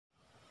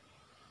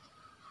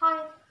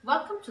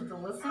to the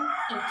lesson.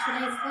 In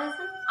today's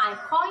lesson, I'm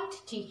going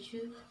to teach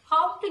you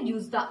how to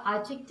use the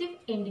adjective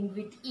ending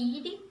with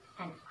ed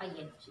and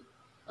ing.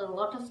 A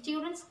lot of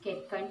students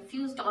get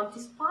confused on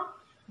this part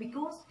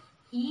because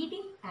ed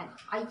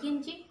and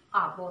ing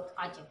are both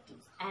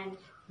adjectives and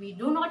we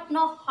do not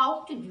know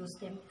how to use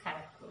them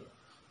correctly.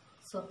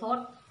 So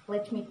thought,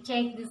 let me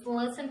take this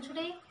lesson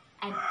today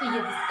and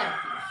clear this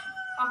confusion.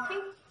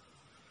 Okay?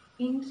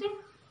 இன்று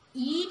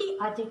ed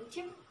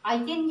adjective,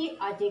 ing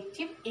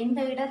adjective எந்த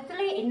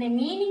இடத்துல என்ன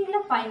மீனிங்ல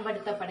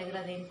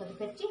பயன்படுத்தப்படுகிறது என்பது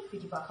பற்றி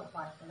விரிவாக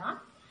பார்க்கலாம்.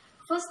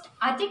 First,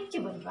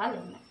 adjective என்றால்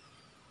என்ன?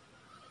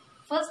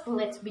 First,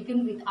 let's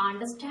begin with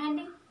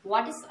understanding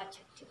what is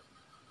adjective.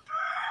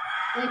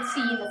 Let's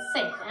see in a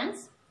sentence.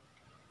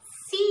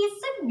 She is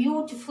a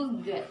beautiful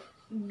girl.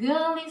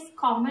 Girl is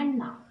common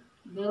noun.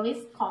 Girl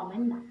is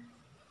common noun.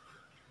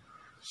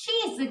 She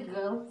is a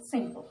girl,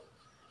 simple.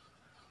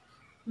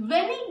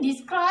 When we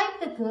describe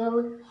the girl,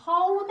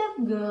 how the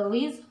girl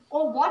is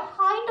or what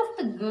kind of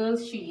the girl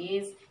she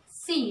is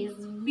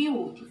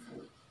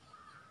beautiful.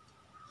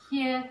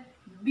 Here,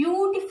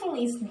 beautiful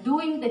is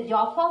doing the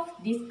job of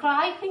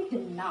describing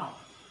the noun.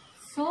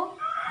 So,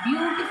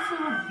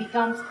 beautiful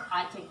becomes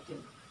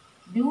adjective.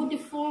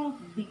 Beautiful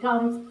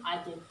becomes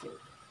adjective.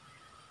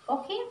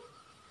 Okay?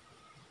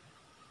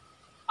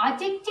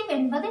 Adjective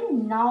என்பது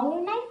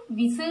noun-ஐ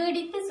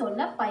விசேடித்து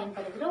சொல்ல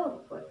பயன்படுகிற ஒரு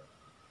word.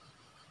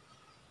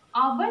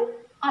 அவள்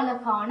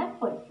அழகான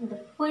பெண். இந்த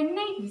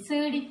பெண்ணை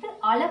விசேடித்து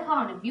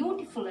அழகான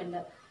beautiful என்ற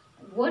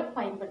வேர்ட்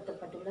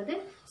பயன்படுத்தப்பட்டுள்ளது.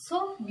 So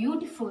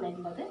beautiful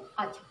என்பது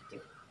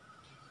adjective.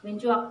 When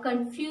you are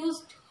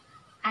confused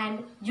and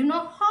you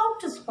know how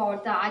to spot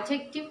the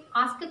adjective,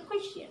 ask a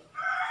question.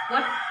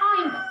 What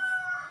kind of?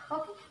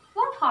 Okay.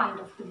 What kind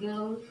of the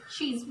girl?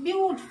 She is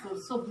beautiful.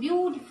 So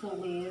beautiful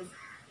is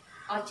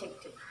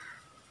adjective.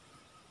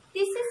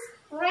 This is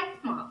red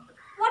marker.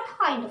 What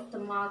kind of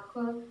the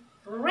marker?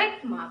 Red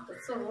marker.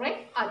 So red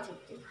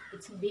adjective.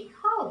 It's a big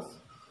house.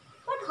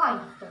 What kind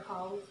of the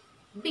house?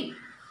 Big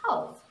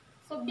house.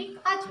 So big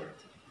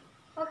adjective.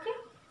 Okay.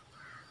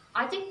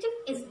 Adjective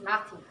is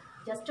nothing.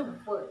 Just a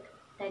word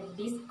that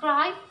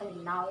describes a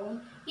noun.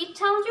 It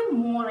tells you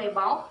more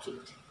about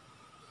it.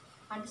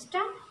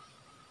 Understand?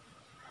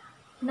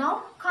 Now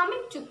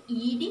coming to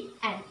ed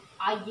and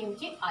ing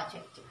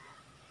adjective.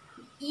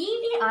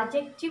 ed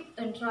adjective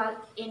என்றால்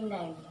என்ன?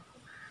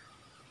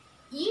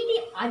 ed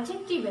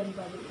adjective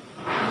என்பது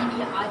ed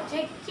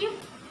adjective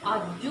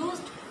are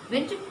used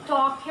when to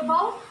talk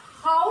about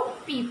how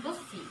people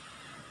feel.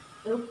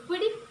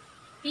 எப்படி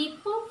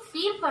people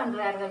feel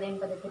பண்றார்கள்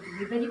என்பதை பற்றி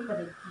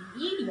விவரிப்பதற்கு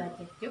ed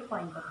adjective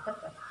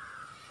பயன்படுத்தப்படும்.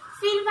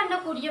 Feel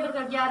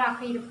பண்ணக்கூடியவர்கள் யாராக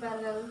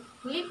இருப்பார்கள்?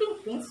 Living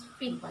things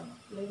feel பண்ணும்.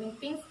 லிவிங்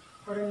திங்ஸ்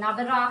ஒரு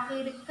நபராக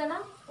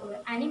இருக்கலாம், ஒரு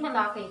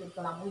அனிமலாக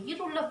இருக்கலாம்.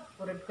 உயிருள்ள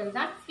பொருட்கள்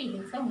தான்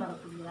ஃபீலிங்ஸை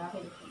உணரக்கூடியதாக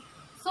இருக்கும்.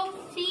 So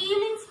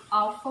feelings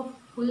of a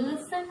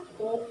person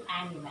or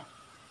animal.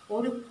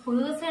 ஒரு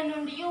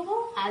பர்சனுடையவோ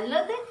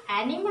அல்லது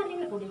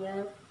அனிமலின் உடைய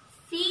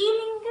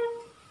ஃபீலிங்கை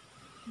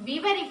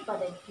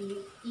விவரிப்பதற்கு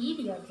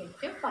ed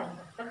adjective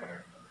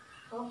பயன்படுத்தப்படுகிறது.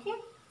 Okay?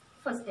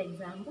 First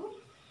example.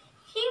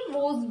 He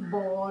was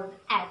bored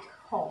at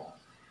home.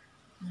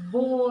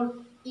 Bored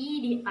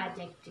ed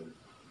adjective.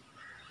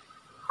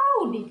 How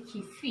did he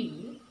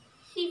feel?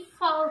 He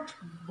felt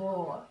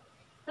bored.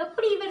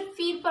 எப்படி இவர்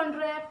ஃபீல்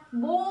பண்றார்?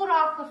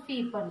 போராக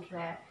ஃபீல்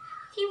பண்றார்.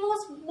 He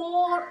was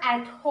bored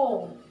at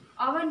home.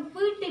 அவன்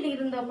வீட்டில்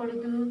இருந்த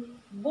பொழுது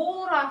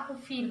போராக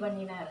ஃபீல்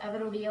பண்ணினார்.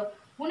 அவருடைய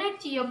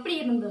உணர்ச்சி எப்படி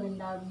இருந்தது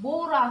என்றால்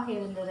போராக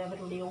இருந்தது.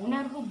 அவருடைய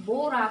உணர்வு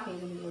போராக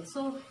இருந்தது.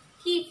 So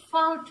he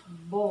felt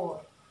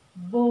bored.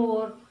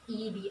 Bored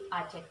ed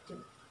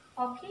adjective.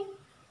 Okay.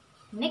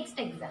 Next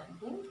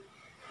example.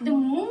 The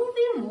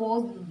movie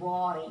was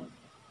boring.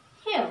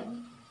 Here,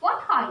 what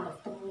kind of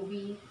the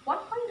movie?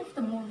 What kind of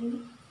the movie?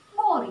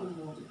 Boring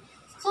movie.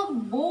 So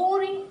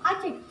boring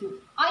adjective.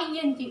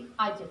 ing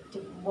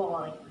adjective.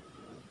 Boring.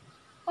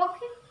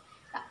 Okay.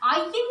 The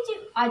ing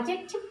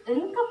adjective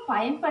எங்க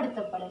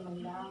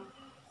பயன்படுத்தப்படும்னா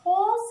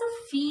cause a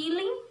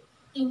feeling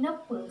in a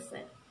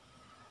person.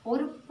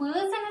 ஒரு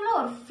பர்சன்ல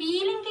ஒரு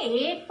ஃபீலிங்கை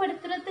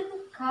ஏற்படுத்துறதுக்கு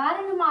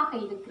காரணமாக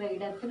இருக்கிற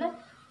இடத்துல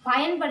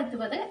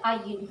பயன்படுத்துவது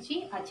ing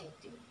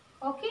adjective.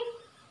 Okay.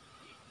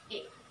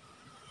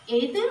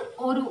 எது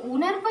ஒரு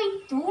உணர்வை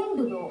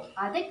தூண்டுதோ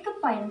அதற்கு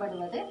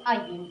பயன்படுவது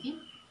ing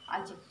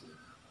adjective.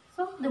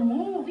 So the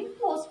movie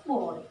was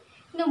boring.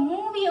 இந்த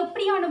மூவி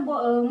எப்படியான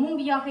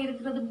மூவியாக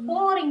இருக்கிறது?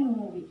 Boring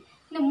movie.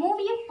 இந்த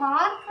மூவியை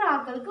பார்க்கிற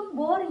ஆட்களுக்கு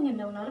போரிங்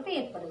என்ற உணர்வு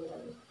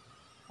ஏற்படுகிறது.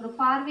 ஒரு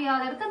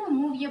பார்வையாளருக்கு அந்த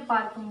மூவியை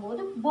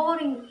பார்க்கும்போது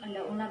போரிங் என்ற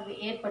உணர்வு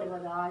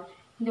ஏற்படுவதால்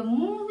இந்த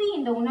மூவி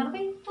இந்த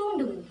உணர்வை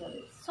தூண்டுகின்றது.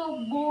 So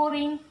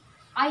boring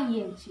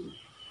ing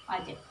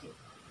adjective.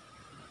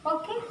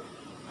 Okay.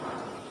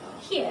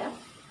 Here,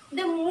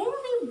 the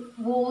movie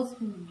was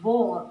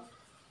bored.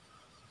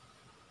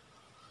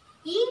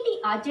 ed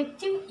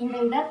adjective இந்த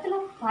இடத்துல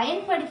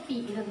பயன்படுத்தி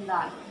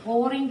இருந்தால்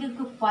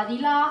போரிங்குக்கு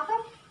பதிலாக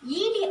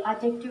ed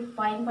adjective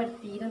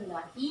பயன்படுத்தி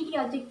இருந்தால் ed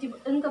adjective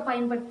எங்க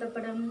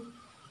பயன்படுத்தப்படும்?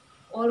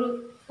 ஒரு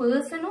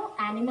பர்சனோ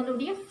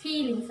அனிமலுடைய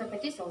ஃபீலிங்ஸை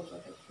பற்றி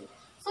சொல்றதுக்கு.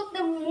 So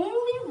the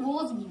movie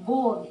was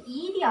bored.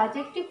 ed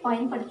adjective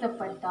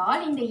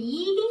பயன்படுத்தப்பட்டால் இந்த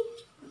ed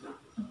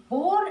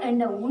bored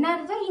என்ற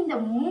உணர்வை இந்த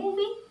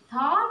மூவி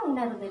தான்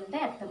உணர்வு என்ற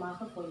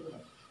அர்த்தமாக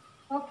போய்விடும்.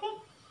 Okay,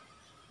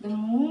 the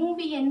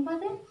movie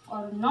என்பது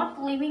or not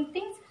living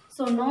things,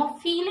 so no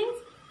feelings.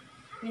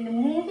 இந்த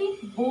மூவி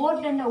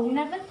bored என்ற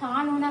உணர்வை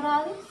தான்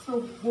உணராது, so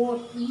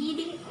bored ed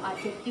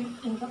adjective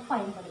இங்க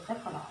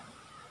பயன்படுத்தப்படாது.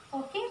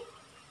 Okay,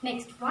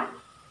 next one,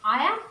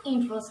 I am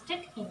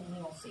interested in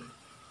music.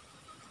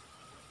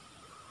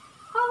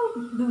 How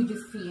do you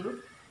feel?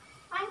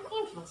 I am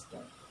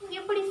interested.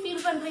 எப்படி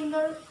feel பண்றீங்க?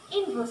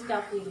 இன்ட்ரெஸ்டா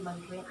feel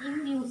பண்றேன் in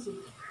music.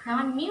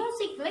 நான்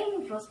மியூசிக்ல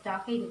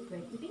இன்ட்ரெஸ்டாக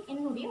இருக்கிறேன். இது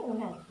என்னுடைய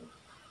உணர்வு.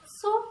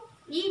 So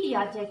ed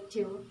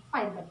adjective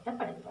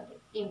பயன்படுத்தப்படுகிறது.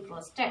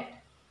 Interested.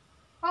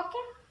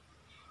 Okay.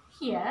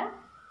 Here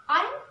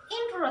I am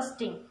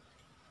interesting.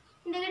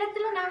 இந்த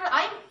இடத்துல நாங்கள்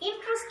I am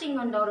interesting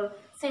என்ற ஒரு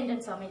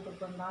சென்டென்ஸ்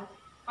அமைத்துக் கொண்டால்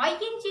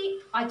ing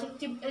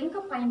adjective எங்க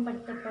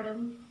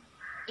பயன்படுத்தப்படும்?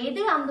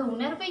 எது அந்த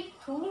உணர்வை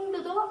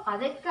தூண்டுதோ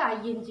அதற்கு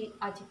ing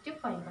adjective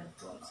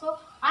பயன்படுத்துவோம். So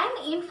I am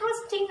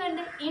interesting and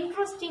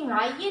interesting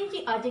ing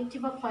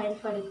adjective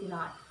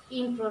பயன்படுத்தினால்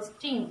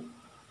interesting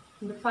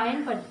இந்த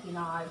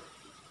பயன்படுத்தினால்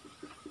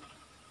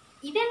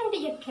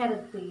இதனுடைய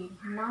கருத்து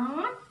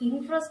நான்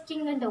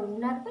இன்ட்ரெஸ்டிங் என்ற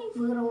உணர்வை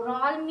வேற ஒரு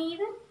ஆள்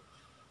மீது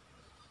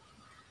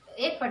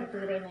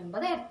ஏற்படுத்துகிறேன்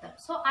என்பது அர்த்தம்.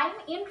 So I am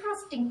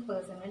interesting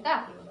person என்று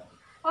ஆகிவிடும்.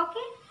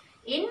 ஓகே,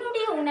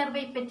 என்னுடைய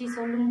உணர்வை பற்றி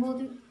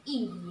சொல்லும்போது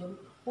ஈடியும்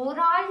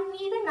ஒரு ஆள்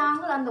மீது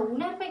நாங்கள் அந்த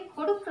உணர்வை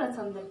கொடுக்கிற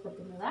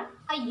சந்தர்ப்பத்தில் தான்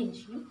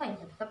ஐஎன்ஜியும்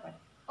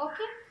பயன்படுத்தப்படும்.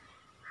 Okay,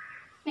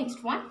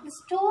 next one, the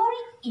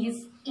story is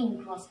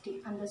interesting.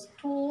 அந்த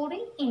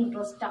story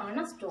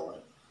இன்ட்ரெஸ்டான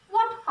story.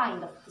 What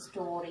kind of the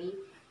story?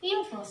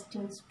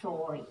 Interesting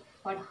story.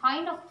 What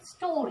kind of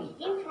story?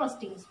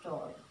 Interesting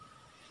story.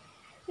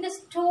 இந்த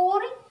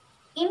ஸ்டோரி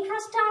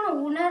இன்ட்ரெஸ்டான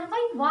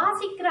உணர்வை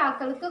வாசிக்கிற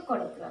ஆக்களுக்கு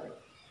கொடுக்கிறது.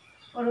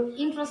 ஒரு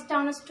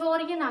இன்ட்ரெஸ்டான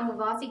ஸ்டோரியை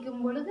நாங்கள்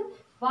வாசிக்கும் பொழுது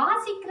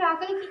வாசிக்கிற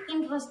ஆக்களுக்கு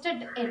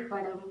இன்ட்ரெஸ்டட்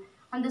ஏற்படும்.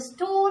 அந்த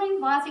ஸ்டோரி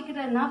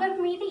வாசிக்கிற நபர்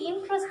மீது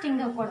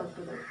இன்ட்ரெஸ்டிங்கா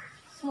கொடுக்குது.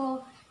 ஸோ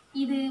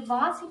இது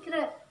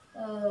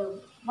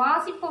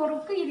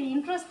வாசிப்பவருக்கு இது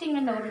இன்ட்ரெஸ்டிங்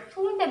என்ற ஒரு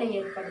தூண்டலை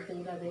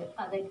ஏற்படுத்துகிறது.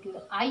 அதற்கு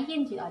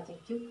ஐஎன்ஜி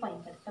adjective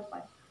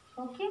பயன்படுத்தப்படும்.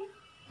 ஓகே,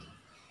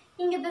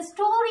 இங்க the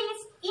story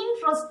is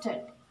interested.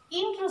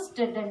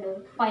 interested என்று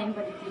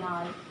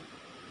பயன்படுத்தினால்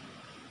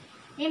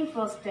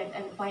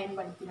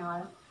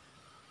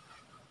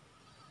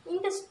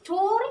இந்த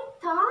ஸ்டோரி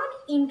தான்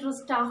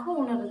இன்ட்ரெஸ்டாக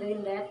உணர்வது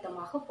என்ற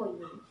அர்த்தமாக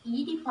போய்விடும்.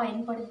 ஈடி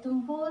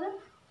பயன்படுத்தும் போது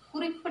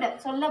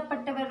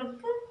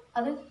சொல்லப்பட்டவருக்கு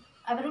அது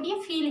அவருடைய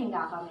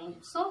ஃபீலிங்காக அமையும்.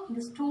 ஸோ இந்த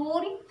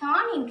ஸ்டோரி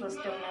தான்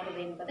இன்ட்ரெஸ்ட் உணர்வு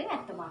என்பதை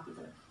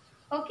அர்த்தமாகிறது.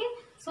 Okay,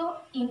 so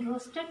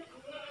interested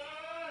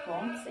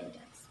form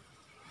sentence.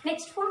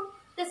 Next one,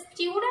 the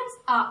students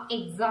are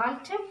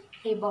excited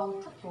about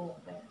the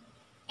program.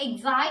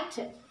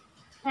 excited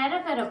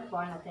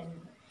பரபரப்பானது.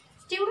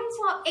 Students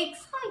are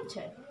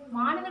excited.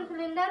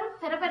 மாணவர்கள் எல்லாரும்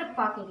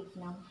பரபரப்பாக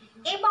இருக்கிறாங்க.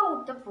 About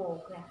the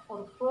program.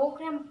 ஒரு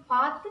program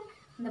பார்த்து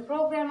இந்த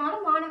ப்ரோக்ராமால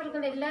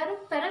மாணவர்கள்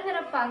எல்லாரும்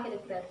பரபரப்பாக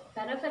இருக்கிறார்கள்.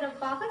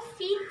 பரபரப்பாக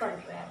feel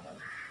பண்றார்கள்.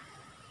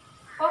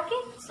 Okay,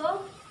 so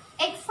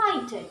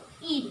excited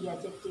ed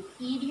adjective.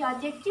 ed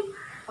adjective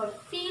ஒரு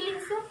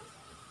ஃபீலிங்ஸ்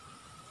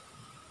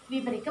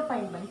விவரிக்க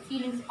பயன்படும்.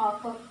 Feelings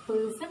of a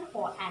person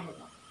or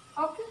animal.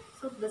 Okay,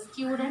 so the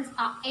students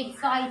are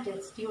excited.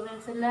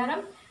 Students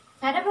எல்லாரும்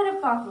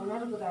பரபரப்பாக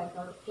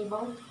உணர்கிறார்கள்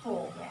about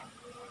program.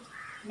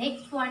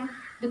 Next one,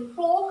 the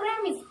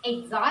program is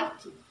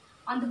exciting.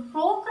 அந்த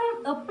program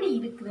எப்படி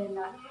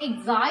இருக்குதுன்னா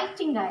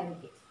exciting-ஆ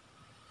இருக்கு.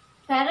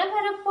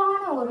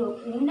 பரபரப்பான ஒரு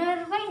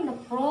உணர்வை இந்த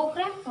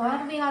program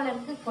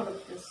பார்வையாளருக்கு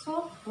கொடுக்குது. So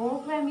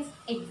program is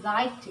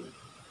exciting.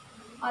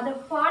 அதை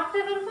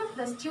பார்த்தவர்கள்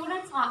the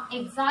students are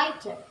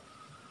excited.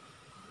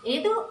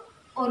 எது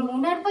ஒரு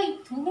உணர்வை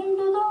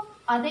தூண்டுதோ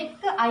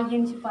அதற்கு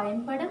ஐஎன்ஜி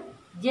பயன்படும்.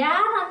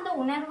 யார் அந்த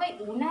உணர்வை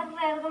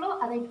உணர்றார்களோ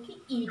அதற்கு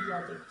ed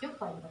adjective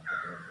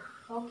பயன்படுத்துகிறது.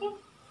 Okay,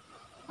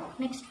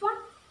 next one,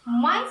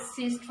 my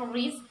sister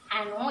is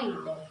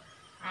annoyed.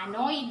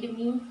 Annoyed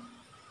means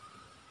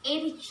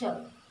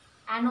எரிச்சல்.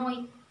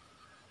 Annoyed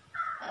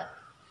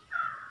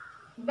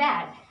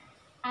bad.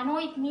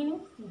 Annoyed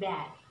meaning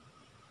bad.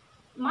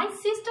 My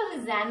sister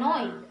is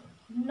annoyed.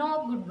 No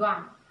good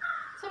one.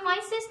 So my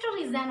sister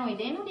is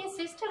annoyed. என்னுடைய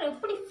சிஸ்டர்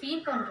எப்படி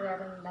ஃபீல்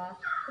பண்றாருன்னா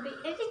ஒரு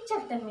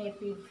எரிச்சல் தன்மையை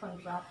ஃபீல்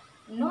பண்றா.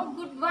 No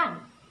good one.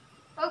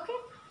 Okay,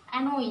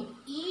 annoyed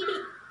ed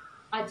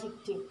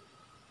adjective.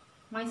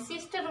 My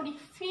sister உடைய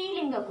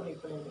ஃபீலிங்க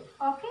குறிப்பிடுது.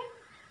 Okay,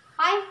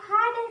 I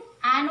had an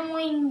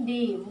annoying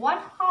day.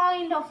 What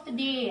kind of the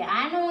day?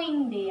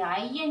 Annoying day.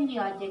 ing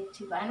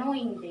adjective.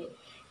 Annoying day.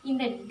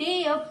 இந்த டே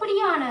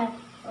எப்படியான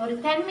ஒரு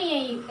தன்மையை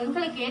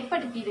எங்களுக்கு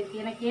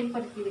எனக்கு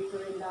ஏற்படுத்தி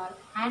இருக்கிறது என்றால்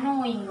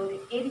annoying ஒரு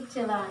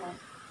எரிச்சலான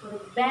ஒரு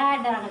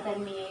பேடான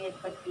தன்மையை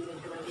ஏற்படுத்தி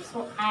இருக்கிறது. So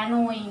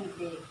annoying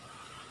day.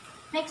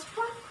 Next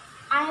one,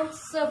 I am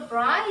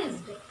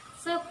surprised.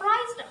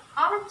 Surprised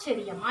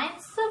ஆச்சரியம். I am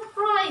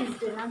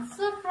surprised. நான்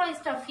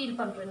surprised-ஆ ஃபீல்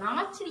பண்றேன்.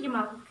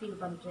 ஆச்சரியமாக ஃபீல்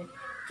பண்றேன்.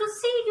 To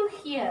see you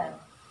here.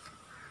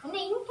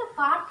 உன்னை இங்க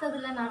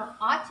பார்த்ததுல நான்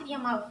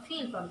ஆச்சரியமா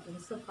ஃபீல்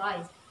பண்றேன்.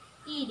 Surprise.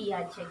 ed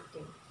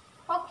adjective.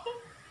 Okay.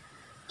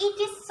 It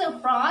is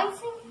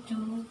surprising to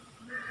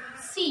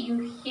see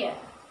you here.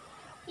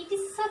 It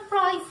is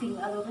surprising.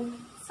 அது ஒரு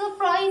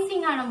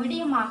சர்ப்ரைசிங்கான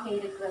விடயமாக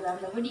இருக்கிறது.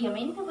 அந்த விடயம்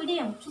எந்த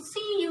விடயம்? To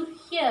see you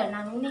here.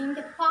 நான் உன்னை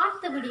இங்க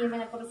பார்த்த விடயம்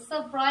எனக்கு ஒரு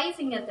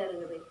சர்ப்ரைசிங்கை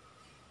தருகிறது.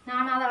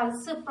 நான்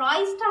அதால்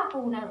சர்ப்ரைஸ்டாக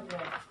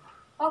உணர்கிறேன்.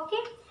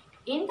 ஓகே.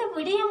 எந்த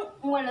விடயம்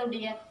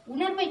உங்களுடைய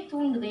உணர்வை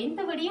தூண்டுதோ,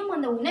 எந்த விடயம்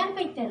அந்த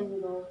உணர்வை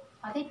தருகிறதோ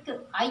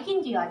அதற்கு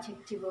ing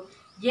adjective.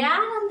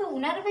 யார் அந்த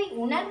உணர்வை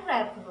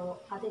உணர்றார்களோ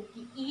அதற்கு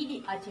ed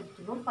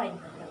adjective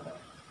பயன்படுகிறது.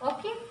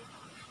 ஓகே.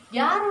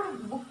 யார் ஒரு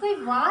புக்கை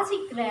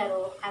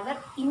வாசிக்கிறாரோ அவர்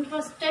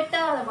இன்ட்ரெஸ்டடா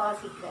அதை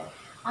வாசிக்கிறார்.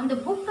 அந்த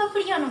புக்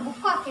அப்படியான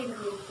புக்காக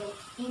இருந்திருக்கும்,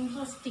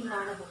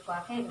 இன்ட்ரெஸ்டிங்கான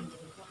புக்காக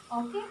இருந்திருக்கும்.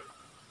 Okay.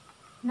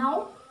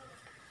 Now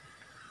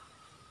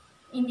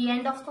in the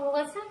end of the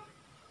lesson,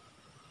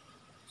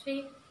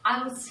 I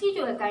will see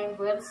you again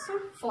very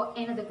soon for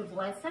another good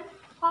lesson,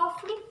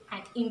 hopefully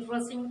an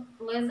interesting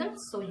lesson,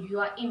 so you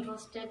are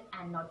interested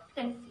and not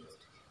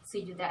confused.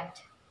 See you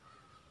that.